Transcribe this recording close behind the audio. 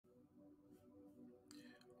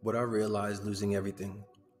What I realized losing everything.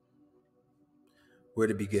 Where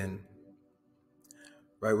to begin?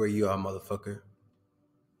 Right where you are, motherfucker.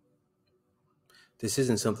 This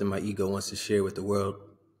isn't something my ego wants to share with the world.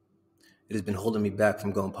 It has been holding me back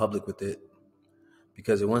from going public with it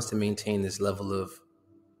because it wants to maintain this level of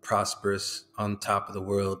prosperous, on top of the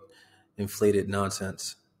world, inflated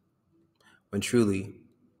nonsense. When truly,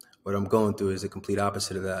 what I'm going through is the complete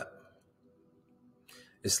opposite of that.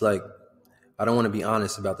 It's like I don't want to be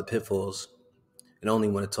honest about the pitfalls and only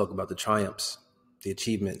want to talk about the triumphs, the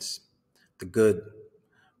achievements, the good,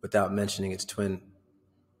 without mentioning its twin.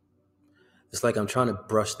 It's like I'm trying to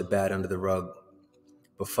brush the bad under the rug,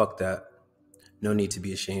 but fuck that. No need to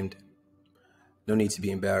be ashamed. No need to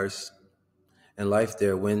be embarrassed. In life,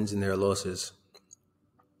 there are wins and there are losses.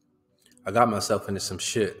 I got myself into some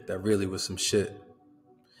shit that really was some shit,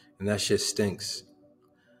 and that shit stinks,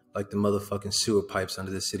 like the motherfucking sewer pipes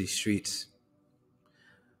under the city streets.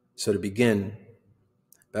 So to begin,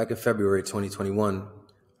 back in February 2021,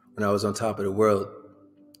 when I was on top of the world,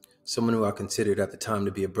 someone who I considered at the time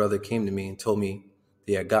to be a brother came to me and told me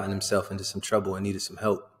that he had gotten himself into some trouble and needed some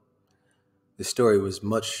help. The story was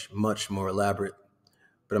much, much more elaborate,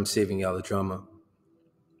 but I'm saving y'all the drama.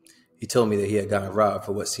 He told me that he had gotten robbed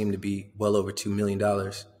for what seemed to be well over $2 million.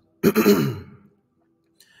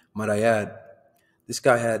 Might I add, this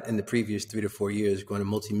guy had, in the previous 3 to 4 years, grown a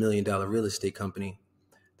multi-million-dollar real estate company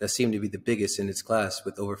that seemed to be the biggest in its class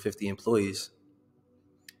with over 50 employees.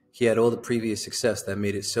 He had all the previous success that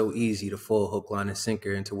made it so easy to fall hook, line, and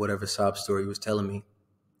sinker into whatever sob story he was telling me.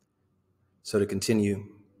 So to continue,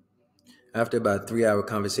 after about a 3-hour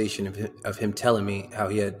conversation of him telling me how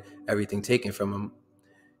he had everything taken from him,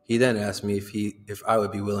 he then asked me if I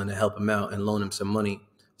would be willing to help him out and loan him some money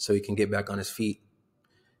so he can get back on his feet.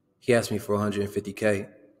 He asked me for $150K,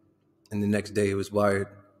 and the next day it was wired.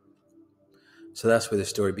 So that's where the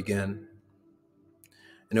story began.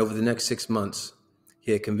 And over the next 6 months,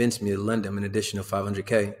 he had convinced me to lend him an additional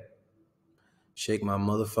 $500K. Shake my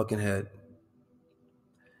motherfucking head.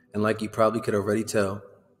 And like you probably could already tell,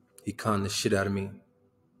 he conned the shit out of me.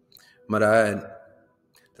 Might I add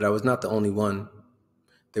that I was not the only one.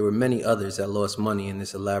 There were many others that lost money in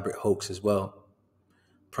this elaborate hoax as well.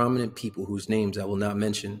 Prominent people whose names I will not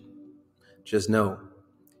mention. Just know,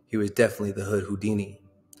 he was definitely the hood Houdini,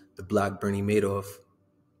 the black Bernie Madoff.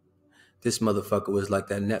 This motherfucker was like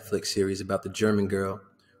that Netflix series about the German girl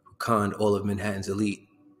who conned all of Manhattan's elite.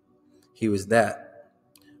 He was that,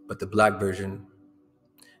 but the black version.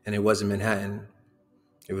 And it wasn't Manhattan,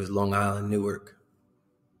 it was Long Island, Newark.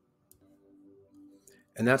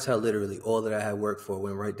 And that's how literally all that I had worked for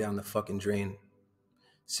went right down the fucking drain.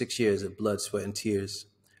 6 years of blood, sweat, and tears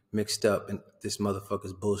mixed up in this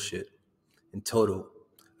motherfucker's bullshit. In total,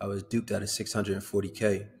 I was duped out of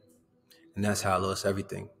 $640K, and that's how I lost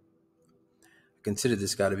everything. I considered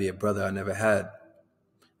this guy to be a brother I never had.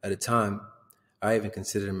 At the time, I even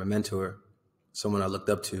considered him a mentor, someone I looked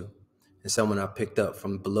up to, and someone I picked up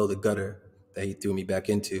from below the gutter that he threw me back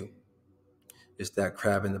into. It's that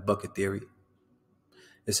crab in the bucket theory.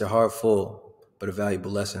 It's a hard fall, but a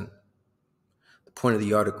valuable lesson. The point of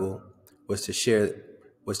the article was to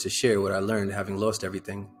share what I learned having lost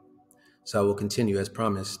everything. So I will continue as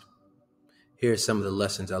promised. Here are some of the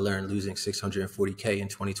lessons I learned losing $640K in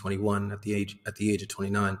 2021 at the age of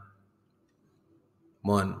 29.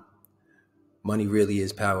 1. Money really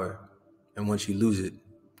is power, and once you lose it,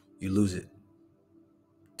 you lose it.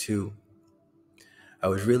 2. I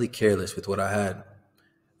was really careless with what I had,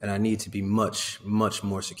 and I need to be much, much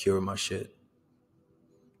more secure with my shit.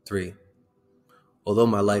 3. Although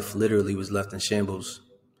my life literally was left in shambles,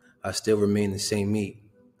 I still remain the same me,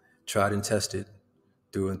 tried and tested,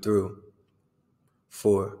 through and through.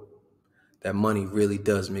 4. That money really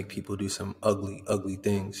does make people do some ugly, ugly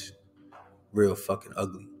things. Real fucking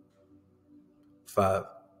ugly. 5.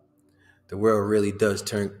 The world really does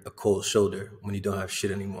turn a cold shoulder when you don't have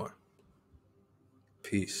shit anymore.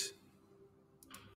 Peace.